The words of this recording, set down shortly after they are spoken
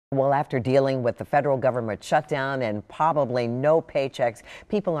Well, after dealing with the federal government shutdown and probably no paychecks,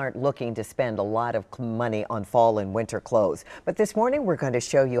 people aren't looking to spend a lot of money on fall and winter clothes. But this morning, we're going to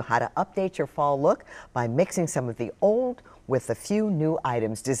show you how to update your fall look by mixing some of the old with a few new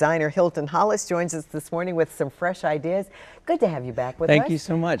items. Designer Hilton Hollis joins us this morning with some fresh ideas. Good to have you back with us. Thank you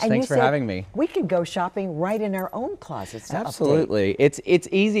so much. And Thanks for having me. We can go shopping right in our own closets to Absolutely. update. It's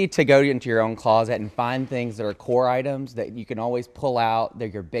easy to go into your own closet and find things that are core items that you can always pull out. They're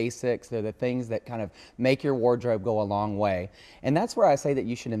your basics. They're the things that kind of make your wardrobe go a long way. And that's where I say that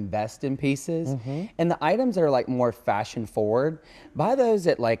you should invest in pieces. And the items that are like more fashion forward, buy those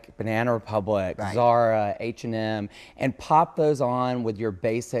at like Banana Republic, Zara, H&M, and pop those on with your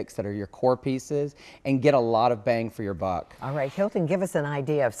basics that are your core pieces and get a lot of bang for your buck. All right, Hilton, give us an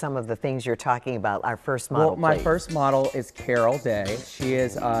idea of some of the things you're talking about. Our first model, Well, my first model is Carol Day. She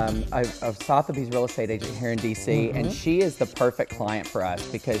is a Sotheby's real estate agent here in DC, and she is the perfect client for us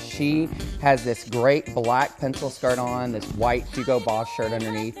because she has this great black pencil skirt on, this white Hugo Boss shirt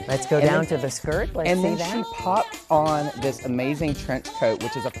underneath. Let's go down to the skirt. Let's see that. She popped on this amazing trench coat,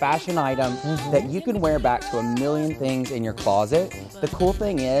 which is a fashion item that you can wear back to a million things in your closet. The cool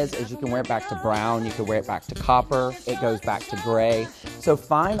thing is you can wear it back to brown, you can wear it back to copper, it goes back to gray. So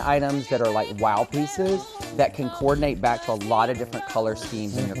find items that are like wow pieces that can coordinate back to a lot of different color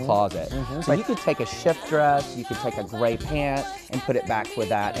schemes in your closet. So you could take a shift dress, you could take a gray pant and put it back with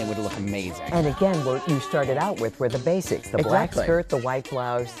that and it would look amazing. And again, what you started out with were the basics, the black skirt, the white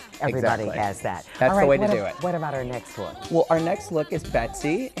blouse, everybody has that. That's the way to do it. What about our next look? Well, our next look is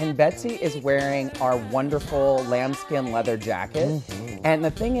Betsy, and Betsy is wearing our wonderful lambskin leather jacket. And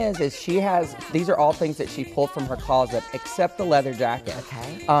the thing is she has, these are all things that she pulled from her closet except the leather jacket.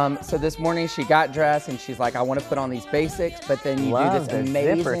 So this morning she got dressed and she's like, I want to put on these basics, but then you do this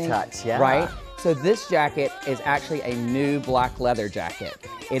amazing zipper touch, right? So this jacket is actually a new black leather jacket.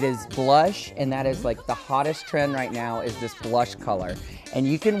 It is blush, and that is like the hottest trend right now is this blush color. And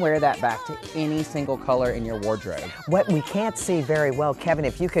you can wear that back to any single color in your wardrobe. What we can't see very well, Kevin,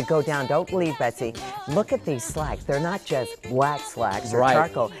 if you could go down, don't leave, Betsy. Look at these slacks. They're not just black slacks or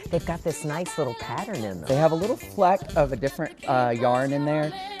charcoal. They've got this nice little pattern in them. They have a little fleck of a different yarn in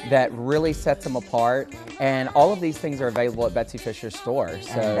there that really sets them apart. And all of these things are available at Betsy Fisher's store.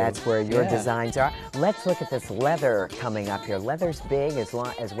 So and that's where your designs are. Let's look at this leather coming up here. Leather's big as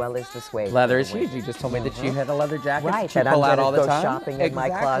well as the suede. Leather is huge. You just told me that you had a leather jacket that you that pull I'm out all the go time. Shopping in my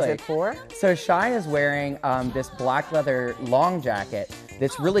closet for. So Shai is wearing this black leather long jacket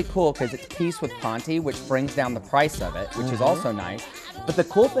that's really cool because it's pieced with Ponte, which brings down the price of it, which is also nice. But the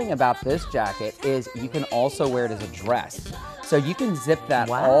cool thing about this jacket is you can also wear it as a dress. So you can zip that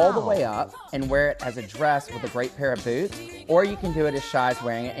all the way up and wear it as a dress with a great pair of boots, or you can do it as Shai's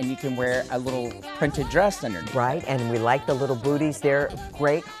wearing it and you can wear a little printed dress underneath. Right, and we like the little booties. They're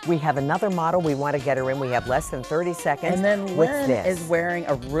great. We have another model. We want to get her in. We have less than 30 seconds. And then Lynn is wearing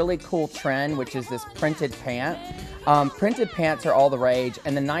a really cool trend, which is this printed pant. Printed pants are all the rage,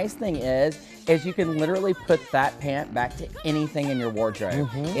 and the nice thing is you can literally put that pant back to anything in your wardrobe.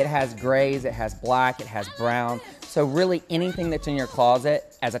 It has grays, it has black, it has brown. So really anything that's in your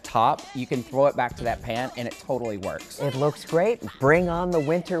closet as a top, you can throw it back to that pant and it totally works. It looks great. Bring on the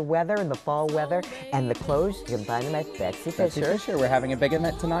winter weather and the fall weather and the clothes. You can find them at Betsy Fisher. We're having a big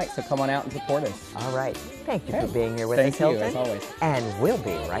event tonight, so come on out and support us. All right. Thank you for being here with us, Hilton. Thank you, as always. And we'll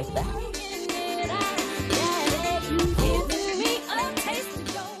be right back.